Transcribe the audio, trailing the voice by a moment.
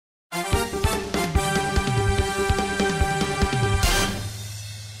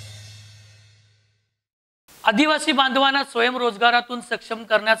आदिवासी बांधवांना स्वयंरोजगारातून सक्षम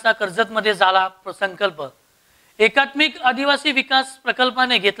करण्याचा कर्जतमध्ये झाला संकल्प। एकात्मिक आदिवासी विकास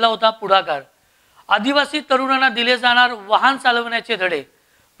प्रकल्पाने घेतला होता पुढाकार। आदिवासी तरुणांना दिले जाणार वाहन चालवण्याचे धडे,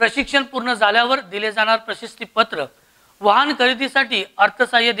 प्रशिक्षण पूर्ण झाल्यावर दिले जाणार प्रशस्ती पत्र, वाहन खरेदीसाठी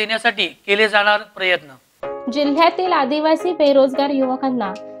अर्थसहाय्य देण्यासाठी केले जाणार प्रयत्न। जिल्ह्यातील आदिवासी बेरोजगार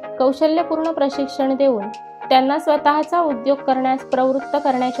युवकांना कौशल्यपूर्ण प्रशिक्षण देऊन त्यांना स्वतःचा उद्योग करण्यास प्रवृत्त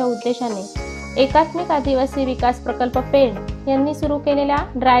करण्याच्या उद्देशाने एकात्मिक आदिवासी विकास प्रकल्प पेड यांनी सुरू केलेल्या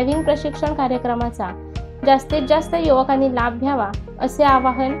ड्रायव्हिंग प्रशिक्षण कार्यक्रमाचा जास्तीत जास्त युवकांनी लाभ घ्यावा असे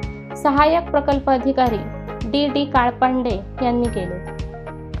आवाहन सहाय्यक प्रकल्प अधिकारी डी काळपांडे यांनी केले।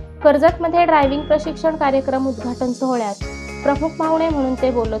 कर्जतमध्ये ड्रायव्हिंग प्रशिक्षण कार्यक्रम उद्घाटन सोहळ्यात प्रमुख पाहुणे म्हणून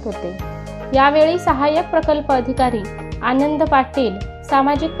ते बोलत होते। यावेळी सहाय्यक प्रकल्प अधिकारी आनंद पाटील,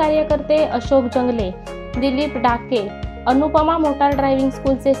 सामाजिक कार्यकर्ते अशोक जंगले, दिलीप डाके, अनुपमा मोटार ड्रायव्हिंग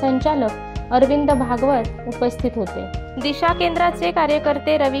स्कूलचे संचालक अरविंद भागवत उपस्थित होते। दिशा केंद्राचे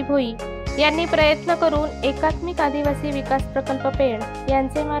कार्यकर्ते रवी भोई यांनी प्रयत्न करून एकात्मिक आदिवासी विकास प्रकल्प पेड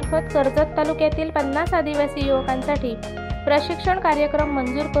यांचे मार्फत कर्जत तालुक्यातील 50 आदिवासी युवकांसाठी प्रशिक्षण कार्यक्रम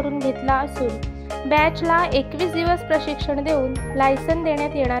मंजूर करून घेतला असून बॅचला 21 दिवस प्रशिक्षण देऊन लायसन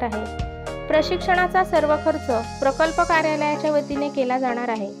देण्यात येणार आहे। प्रशिक्षणाचा सर्व खर्च प्रकल्प कार्यालयाच्या वतीने केला जाणार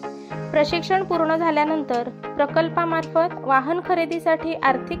आहे। प्रशिक्षण पूर्ण झाल्यानंतर प्रकल्पामार्फत वाहन खरेदीसाठी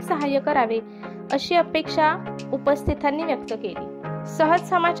आर्थिक सहाय्य करावे अशी अपेक्षा उपस्थितांनी व्यक्त केली। सहज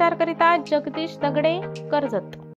समाचारकरिता जगदीश दगडे, कर्जत।